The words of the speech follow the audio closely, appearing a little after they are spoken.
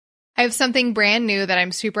I have something brand new that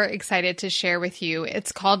I'm super excited to share with you.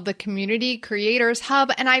 It's called the Community Creators Hub,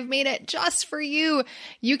 and I've made it just for you.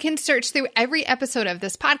 You can search through every episode of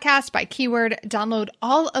this podcast by keyword, download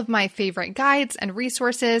all of my favorite guides and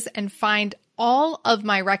resources, and find all of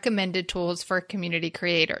my recommended tools for community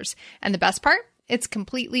creators. And the best part? It's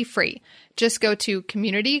completely free. Just go to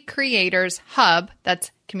Community Creators Hub, that's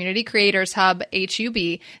Community Creators Hub,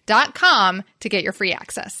 HUB.com to get your free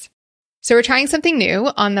access. So we're trying something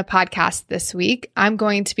new on the podcast this week. I'm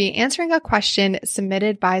going to be answering a question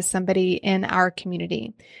submitted by somebody in our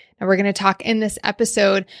community. And we're going to talk in this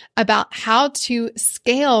episode about how to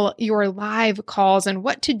scale your live calls and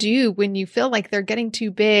what to do when you feel like they're getting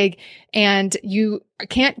too big and you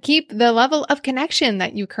can't keep the level of connection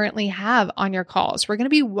that you currently have on your calls. We're going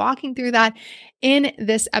to be walking through that in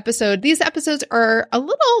this episode. These episodes are a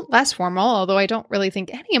little less formal, although I don't really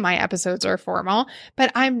think any of my episodes are formal,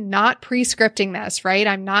 but I'm not pre-scripting this, right?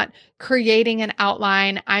 I'm not creating an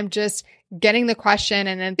outline. I'm just getting the question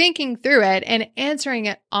and then thinking through it and answering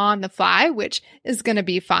it on the fly, which is going to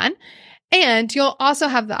be fun. And you'll also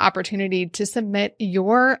have the opportunity to submit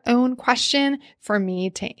your own question for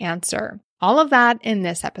me to answer. All of that in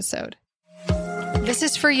this episode. This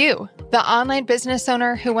is for you, the online business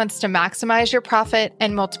owner who wants to maximize your profit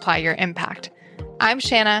and multiply your impact. I'm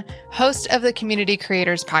Shanna, host of the Community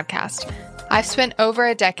Creators Podcast. I've spent over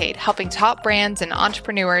a decade helping top brands and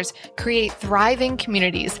entrepreneurs create thriving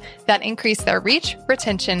communities that increase their reach,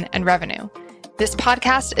 retention, and revenue. This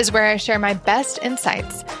podcast is where I share my best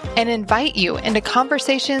insights and invite you into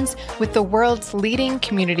conversations with the world's leading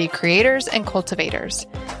community creators and cultivators.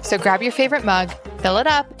 So grab your favorite mug, fill it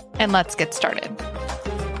up, and let's get started.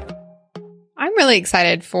 I'm really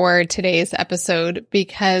excited for today's episode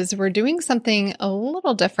because we're doing something a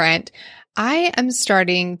little different. I am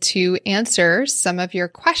starting to answer some of your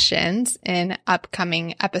questions in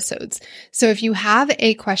upcoming episodes. So if you have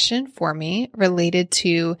a question for me related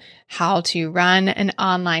to how to run an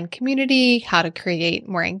online community, how to create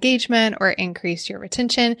more engagement or increase your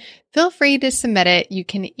retention, feel free to submit it. You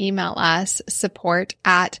can email us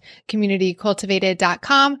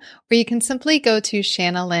support@communitycultivated.com, or you can simply go to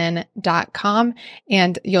shannalynn.com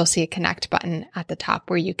and you'll see a connect button at the top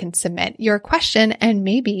where you can submit your question, and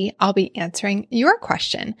maybe I'll be answering your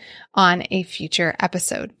question on a future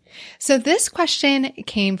episode. So this question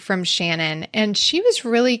came from Shannon, and she was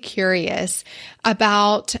really curious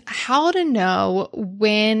about how to know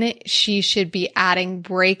when she should be adding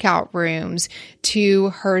breakout rooms to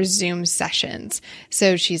her Zoom sessions.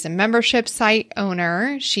 So she's a membership site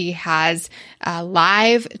owner. She has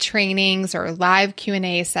live trainings or live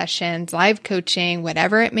Q&A sessions, live coaching,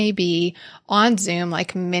 whatever it may be on Zoom,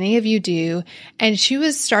 like many of you do. And she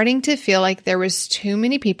was starting to feel like there was too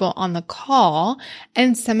many people on the call,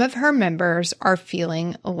 and some of her members are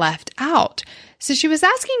feeling left out. So she was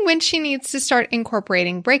asking when she needs to start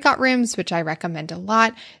incorporating breakout rooms, which I recommend a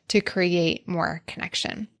lot to create more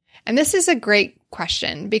connection. And this is a great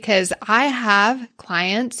question because I have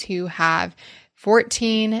clients who have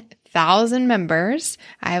 14,000 members.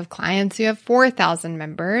 I have clients who have 4,000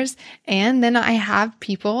 members. And then I have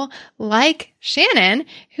people like Shannon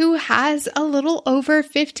who has a little over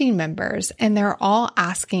 15 members. And they're all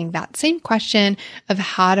asking that same question of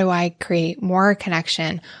how do I create more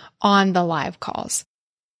connection on the live calls.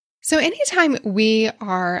 So anytime we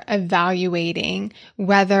are evaluating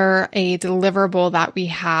whether a deliverable that we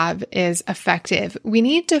have is effective, we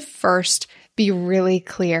need to first be really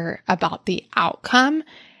clear about the outcome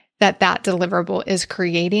that deliverable is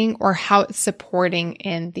creating or how it's supporting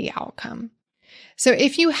in the outcome. So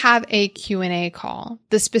if you have a Q&A call,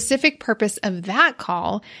 the specific purpose of that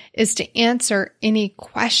call is to answer any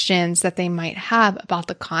questions that they might have about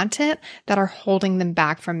the content that are holding them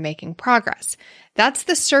back from making progress. That's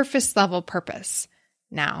the surface level purpose.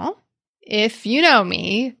 Now, if you know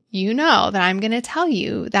me, you know that I'm going to tell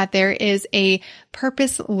you that there is a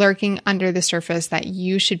purpose lurking under the surface that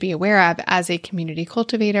you should be aware of as a community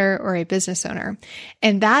cultivator or a business owner.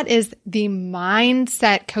 And that is the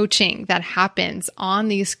mindset coaching that happens on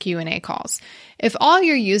these Q&A calls. If all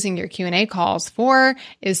you're using your Q&A calls for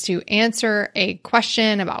is to answer a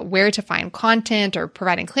question about where to find content or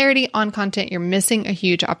providing clarity on content, you're missing a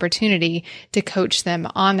huge opportunity to coach them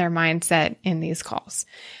on their mindset in these calls.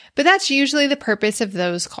 But that's usually the purpose of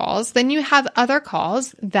those calls. Then you have other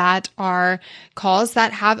calls that are calls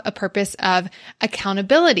that have a purpose of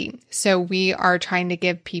accountability. So we are trying to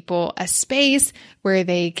give people a space where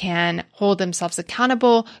they can hold themselves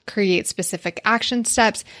accountable, create specific action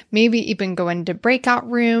steps, maybe even go into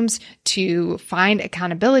breakout rooms to find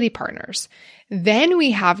accountability partners. Then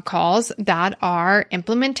we have calls that are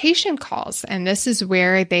implementation calls. And this is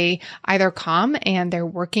where they either come and they're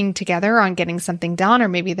working together on getting something done, or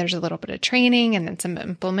maybe there's a little bit of training and then some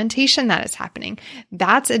implementation that is happening.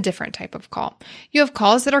 That's a different type of call. You have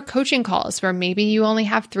calls that are coaching calls where maybe you only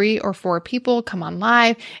have 3 or 4 people come on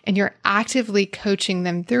live and you're actively coaching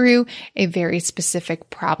them through a very specific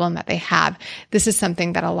problem that they have. This is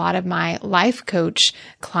something that a lot of my life coach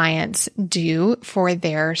clients do for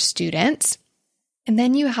their students. And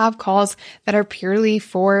then you have calls that are purely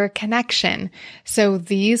for connection. So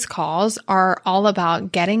these calls are all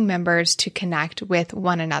about getting members to connect with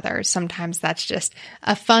one another. Sometimes that's just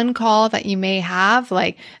a fun call that you may have,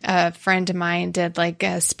 like a friend of mine did like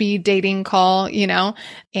a speed dating call,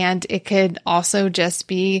 and it could also just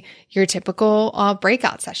be your typical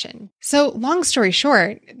breakout session. So long story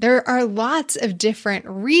short, there are lots of different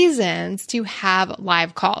reasons to have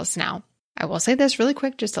live calls now. I will say this really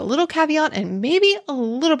quick, just a little caveat and maybe a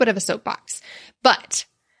little bit of a soapbox. But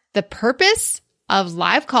the purpose of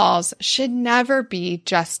live calls should never be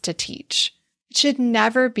just to teach. It should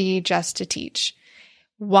never be just to teach.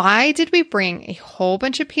 Why did we bring a whole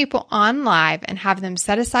bunch of people on live and have them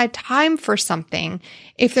set aside time for something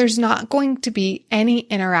if there's not going to be any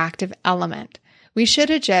interactive element? We should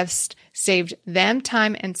have just saved them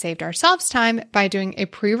time and saved ourselves time by doing a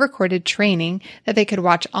pre-recorded training that they could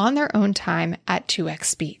watch on their own time at 2x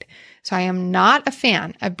speed. So I am not a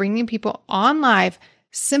fan of bringing people on live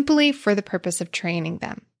simply for the purpose of training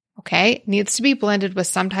them. Okay. It needs to be blended with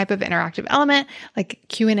some type of interactive element like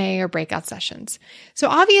Q&A or breakout sessions. So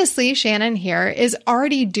obviously Shannon here is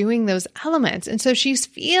already doing those elements. And so she's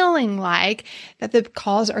feeling like that the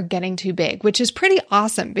calls are getting too big, which is pretty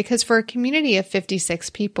awesome because for a community of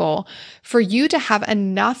 56 people, for you to have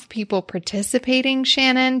enough people participating,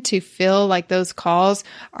 Shannon, to feel like those calls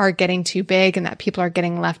are getting too big and that people are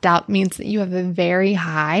getting left out means that you have a very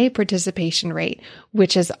high participation rate,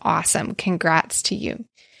 which is awesome. Congrats to you.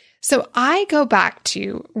 So I go back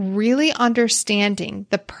to really understanding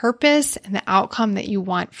the purpose and the outcome that you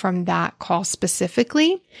want from that call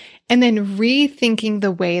specifically, and then rethinking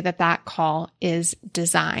the way that that call is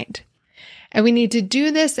designed. And we need to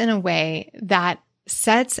do this in a way that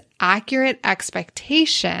sets accurate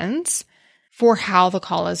expectations for how the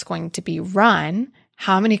call is going to be run,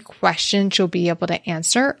 how many questions you'll be able to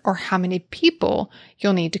answer, or how many people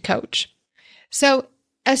you'll need to coach. So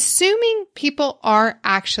assuming people are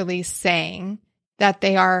actually saying that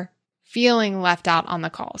they are feeling left out on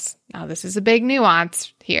the calls. Now, this is a big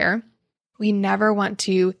nuance here. We never want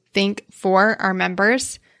to think for our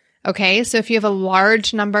members. Okay, so if you have a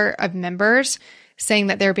large number of members saying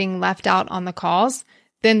that they're being left out on the calls,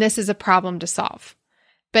 then this is a problem to solve.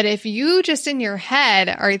 But if you just in your head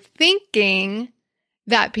are thinking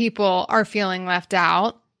that people are feeling left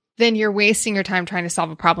out, then you're wasting your time trying to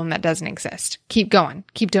solve a problem that doesn't exist. Keep going.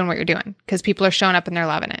 Keep doing what you're doing because people are showing up and they're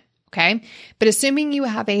loving it. Okay. But assuming you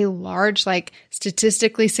have a large,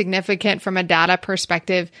 statistically significant from a data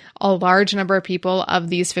perspective, a large number of people of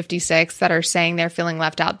these 56 that are saying they're feeling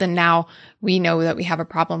left out, then now we know that we have a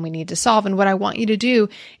problem we need to solve. And what I want you to do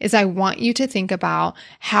is I want you to think about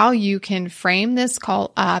how you can frame this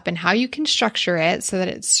call up and how you can structure it so that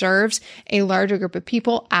it serves a larger group of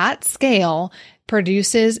people at scale,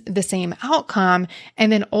 produces the same outcome,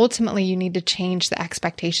 and then ultimately you need to change the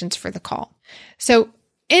expectations for the call. So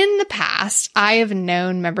in the past, I have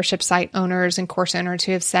known membership site owners and course owners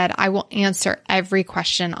who have said, I will answer every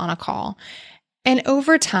question on a call. And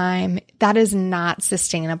over time, that is not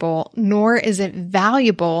sustainable, nor is it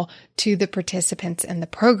valuable to the participants in the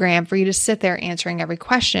program for you to sit there answering every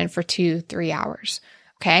question for 2-3 hours.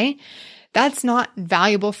 Okay? That's not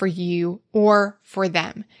valuable for you or for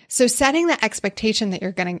them. So setting the expectation that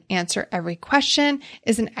you're going to answer every question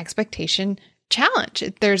is an expectation challenge.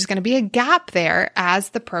 There's going to be a gap there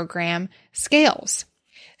as the program scales.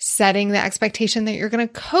 Setting the expectation that you're going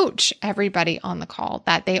to coach everybody on the call,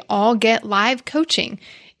 that they all get live coaching,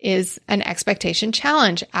 is an expectation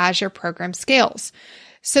challenge as your program scales.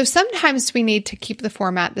 So sometimes we need to keep the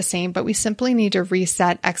format the same, but we simply need to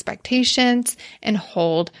reset expectations and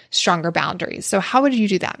hold stronger boundaries. So how would you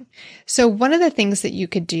do that? So one of the things that you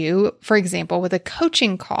could do, for example, with a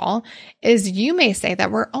coaching call is you may say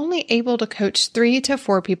that we're only able to coach 3 to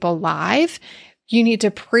 4 people live. You need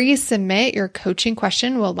to pre-submit your coaching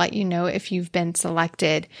question. We'll let you know if you've been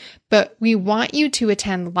selected, but we want you to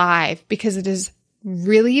attend live because it is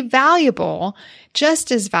really valuable,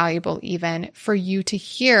 just as valuable even, for you to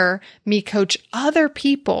hear me coach other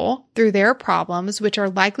people through their problems, which are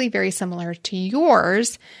likely very similar to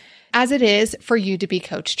yours, as it is for you to be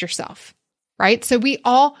coached yourself. right? So we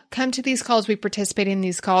all come to these calls, we participate in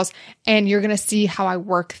these calls, and you're going to see how I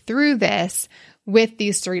work through this with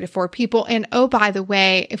these 3 to 4 people. And oh, by the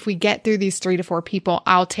way, if we get through these 3 to 4 people,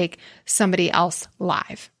 I'll take somebody else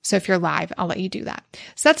live. So if you're live, I'll let you do that.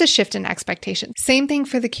 So that's a shift in expectation. Same thing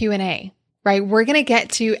for the Q&A. Right? We're going to get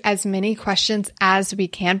to as many questions as we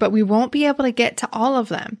can, but we won't be able to get to all of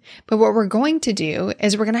them. But what we're going to do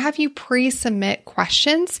is we're going to have you pre-submit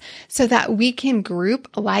questions so that we can group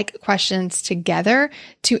like questions together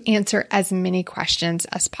to answer as many questions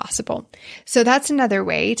as possible. So that's another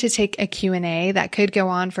way to take a Q&A that could go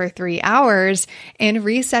on for 3 hours and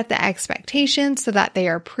reset the expectations so that they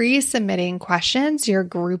are pre-submitting questions. You're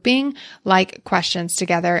grouping like questions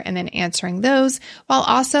together and then answering those while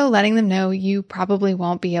also letting them know you probably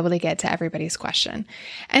won't be able to get to everybody's question.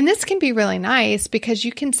 And this can be really nice because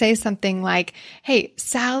you can say something like, hey,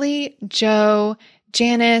 Sally, Joe,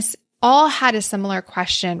 Janice, all had a similar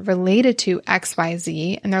question related to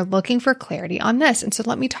XYZ, and they're looking for clarity on this. And so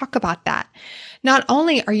let me talk about that. Not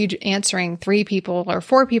only are you answering 3 people or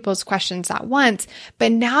 4 people's questions at once,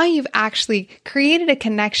 but now you've actually created a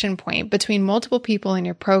connection point between multiple people in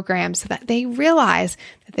your program so that they realize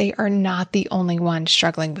that they are not the only one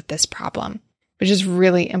struggling with this problem, which is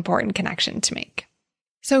really important connection to make.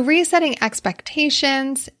 So resetting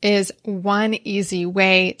expectations is one easy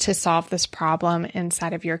way to solve this problem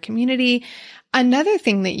inside of your community. Another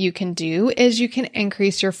thing that you can do is you can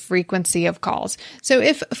increase your frequency of calls. So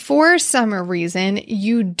if for some reason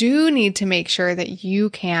you do need to make sure that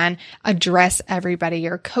you can address everybody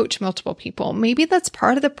or coach multiple people, maybe that's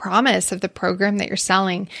part of the promise of the program that you're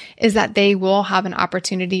selling is that they will have an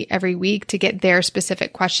opportunity every week to get their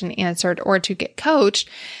specific question answered or to get coached,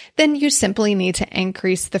 then you simply need to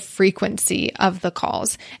increase the frequency of the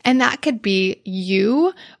calls. And that could be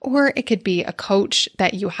you, or it could be a coach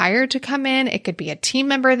that you hire to come in. It could be a team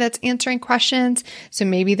member that's answering questions. So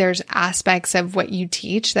maybe there's aspects of what you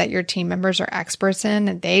teach that your team members are experts in,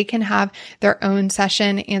 and they can have their own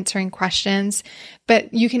session answering questions.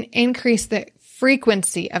 But you can increase the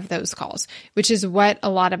frequency of those calls, which is what a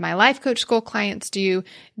lot of my life coach school clients do.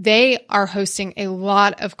 They are hosting a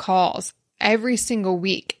lot of calls every single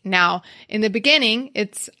week. Now, in the beginning,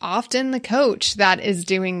 it's often the coach that is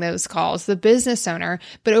doing those calls, the business owner,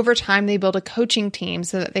 but over time they build a coaching team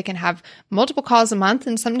so that they can have multiple calls a month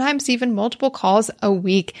and sometimes even multiple calls a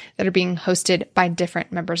week that are being hosted by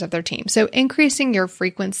different members of their team. So increasing your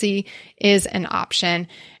frequency is an option.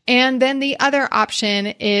 And then the other option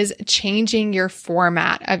is changing your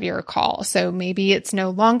format of your call. So maybe it's no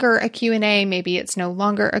longer a Q&A, maybe it's no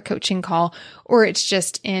longer a coaching call, or it's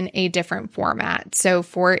just in a different format. So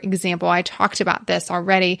for example, I talked about this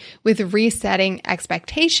already with resetting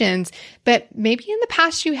expectations, but maybe in the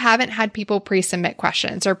past you haven't had people pre-submit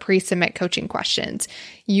questions or pre-submit coaching questions.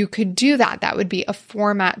 You could do that. That would be a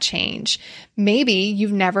format change. Maybe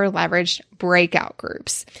you've never leveraged breakout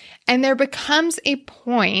groups. And there becomes a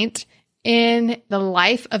point in the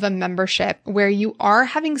life of a membership where you are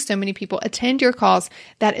having so many people attend your calls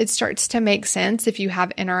that it starts to make sense if you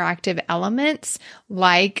have interactive elements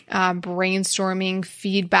like brainstorming,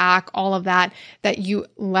 feedback, all of that, that you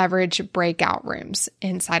leverage breakout rooms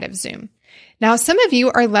inside of Zoom. Now, some of you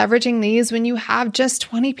are leveraging these when you have just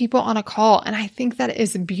 20 people on a call, and I think that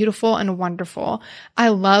is beautiful and wonderful. I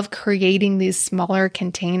love creating these smaller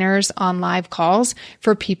containers on live calls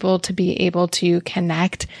for people to be able to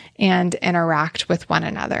connect and interact with one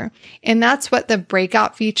another. And that's what the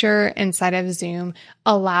breakout feature inside of Zoom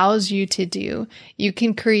allows you to do. You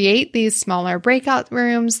can create these smaller breakout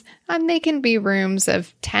rooms, and they can be rooms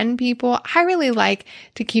of 10 people. I really like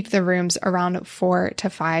to keep the rooms around 4 to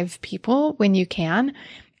 5 people when you can.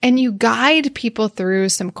 And you guide people through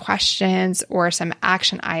some questions or some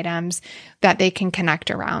action items that they can connect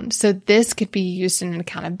around. So this could be used in an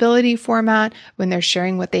accountability format when they're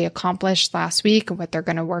sharing what they accomplished last week and what they're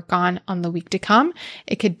going to work on the week to come.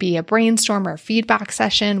 It could be a brainstorm or feedback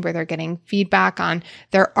session where they're getting feedback on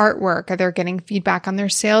their artwork or they're getting feedback on their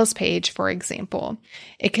sales page, for example.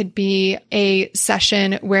 It could be a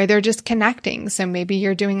session where they're just connecting. So maybe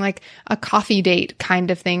you're doing like a coffee date kind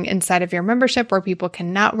of thing inside of your membership where people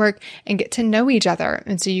can network and get to know each other.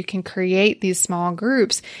 And so you can create these small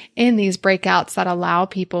groups in these breakouts that allow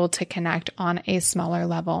people to connect on a smaller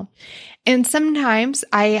level. And sometimes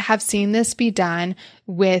I have seen this be done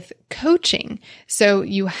with coaching. So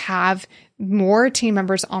you have more team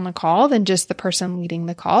members on the call than just the person leading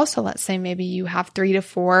the call. So let's say maybe you have 3 to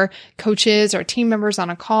 4 coaches or team members on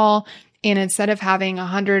a call. And instead of having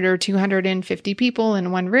 100 or 250 people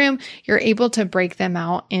in one room, you're able to break them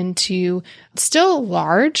out into still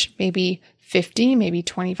large, maybe 50, maybe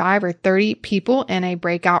 25 or 30 people in a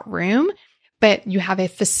breakout room, but you have a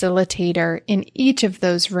facilitator in each of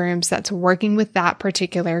those rooms that's working with that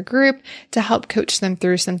particular group to help coach them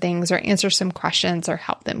through some things or answer some questions or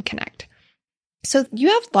help them connect. So you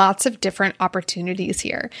have lots of different opportunities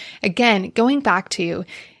here. Again, going back to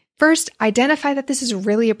first, identify that this is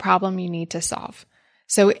really a problem you need to solve.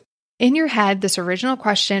 So in your head, this original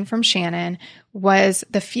question from Shannon was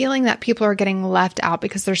the feeling that people are getting left out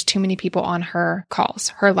because there's too many people on her calls,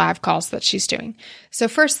 her live calls that she's doing. So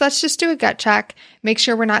first, let's just do a gut check, make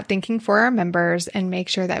sure we're not thinking for our members, and make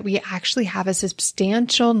sure that we actually have a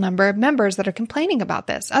substantial number of members that are complaining about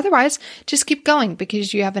this. Otherwise, just keep going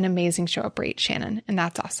because you have an amazing show up rate, Shannon, and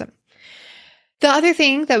that's awesome. The other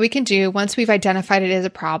thing that we can do once we've identified it as a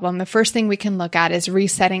problem, the first thing we can look at is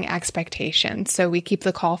resetting expectations. So we keep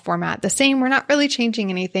the call format the same. We're not really changing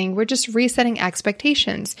anything. We're just resetting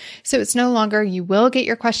expectations. So it's no longer, you will get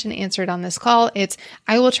your question answered on this call. It's,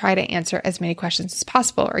 I will try to answer as many questions as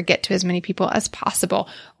possible or get to as many people as possible,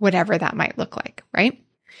 whatever that might look like, right?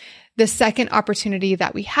 The second opportunity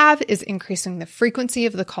that we have is increasing the frequency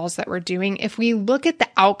of the calls that we're doing. If we look at the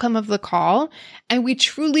outcome of the call and we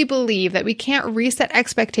truly believe that we can't reset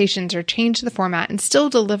expectations or change the format and still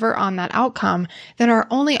deliver on that outcome, then our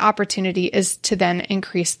only opportunity is to then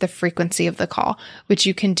increase the frequency of the call, which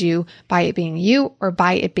you can do by it being you or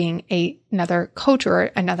by it being another coach or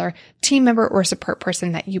another team member or support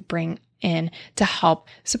person that you bring in to help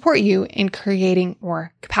support you in creating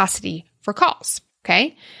more capacity for calls.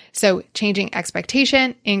 Okay. So changing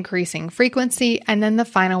expectation, increasing frequency, and then the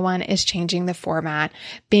final one is changing the format,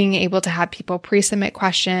 being able to have people pre-submit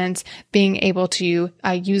questions, being able to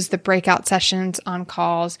use the breakout sessions on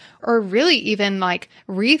calls, or really even like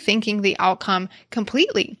rethinking the outcome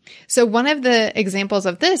completely. So one of the examples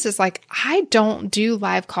of this is like, I don't do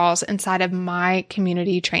live calls inside of my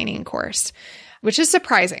community training course, which is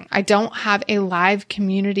surprising. I don't have a live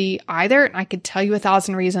community either. And I could tell you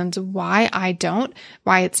 1,000 reasons why I don't,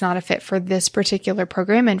 why it's not a fit for this particular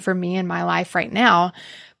program and for me in my life right now.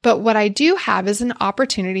 But what I do have is an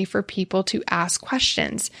opportunity for people to ask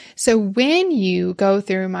questions. So when you go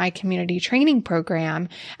through my community training program,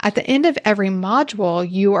 at the end of every module,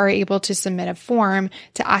 you are able to submit a form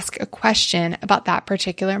to ask a question about that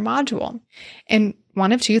particular module. And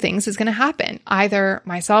one of two things is going to happen. Either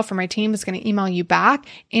myself or my team is going to email you back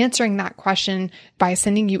answering that question by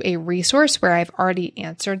sending you a resource where I've already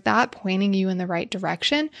answered that, pointing you in the right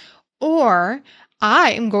direction, or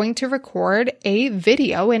I am going to record a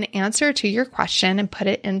video in answer to your question and put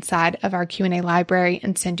it inside of our Q&A library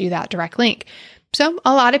and send you that direct link. So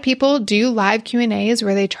a lot of people do live Q&As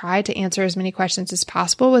where they try to answer as many questions as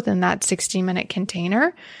possible within that 60-minute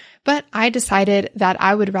container. But I decided that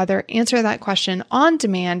I would rather answer that question on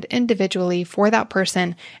demand individually for that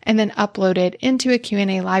person and then upload it into a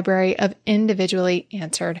Q&A library of individually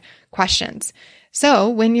answered questions. So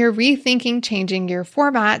when you're rethinking changing your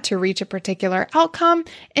format to reach a particular outcome,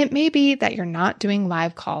 it may be that you're not doing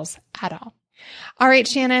live calls at all. All right,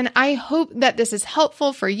 Shannon, I hope that this is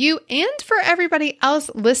helpful for you and for everybody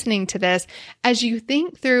else listening to this as you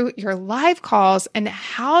think through your live calls and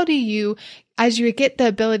how do you, as you get the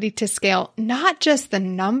ability to scale, not just the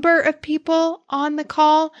number of people on the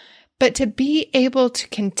call, but to be able to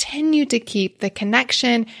continue to keep the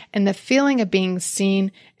connection and the feeling of being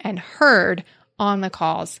seen and heard on the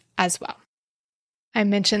calls as well. I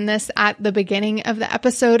mentioned this at the beginning of the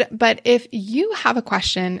episode, but if you have a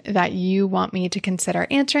question that you want me to consider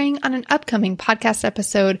answering on an upcoming podcast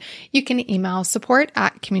episode, you can email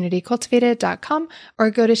support@communitycultivated.com or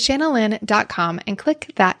go to shannalynn.com and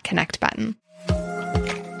click that connect button.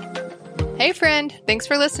 Hey friend, thanks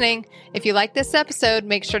for listening. If you like this episode,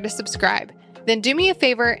 make sure to subscribe. Then do me a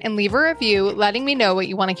favor and leave a review letting me know what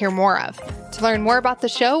you want to hear more of. To learn more about the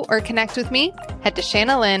show or connect with me, head to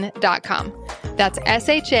shannalynn.com. That's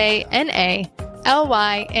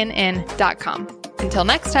SHANALYNN.com. Until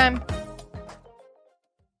next time.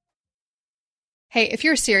 Hey, if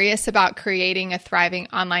you're serious about creating a thriving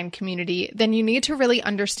online community, then you need to really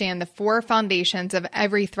understand the 4 foundations of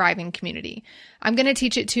every thriving community. I'm going to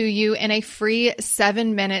teach it to you in a free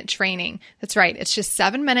 7-minute training. That's right. It's just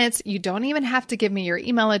 7 minutes. You don't even have to give me your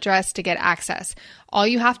email address to get access. All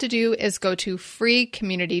you have to do is go to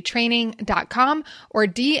freecommunitytraining.com or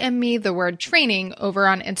DM me the word training over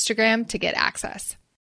on Instagram to get access.